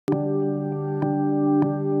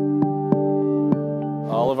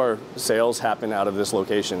All of our sales happen out of this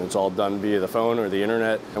location. It's all done via the phone or the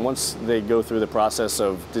internet. And once they go through the process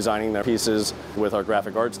of designing their pieces with our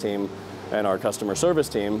graphic arts team and our customer service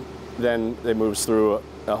team, then it moves through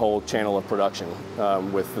a whole channel of production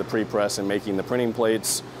with the pre-press and making the printing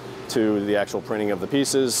plates to the actual printing of the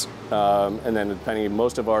pieces. And then depending,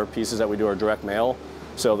 most of our pieces that we do are direct mail.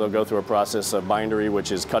 So they'll go through a process of bindery,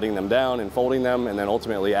 which is cutting them down and folding them, and then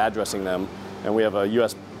ultimately addressing them. And we have a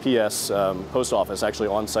USPS post office actually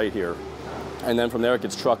on site here. And then from there it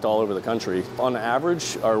gets trucked all over the country. On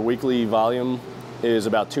average, our weekly volume is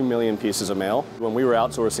about 2 million pieces of mail. When we were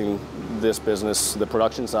outsourcing this business, the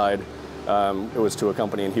production side, it was to a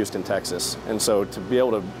company in Houston, Texas. And so to be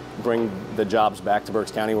able to bring the jobs back to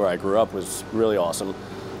Berks County where I grew up was really awesome.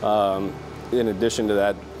 In addition to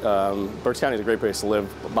that, Berks County is a great place to live,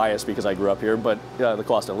 biased because I grew up here, but the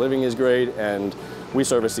cost of living is great, and we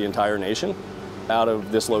service the entire nation out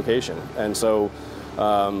of this location. And so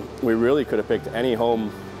we really could have picked any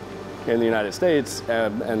home in the United States,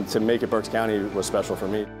 and to make it Berks County was special for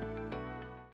me.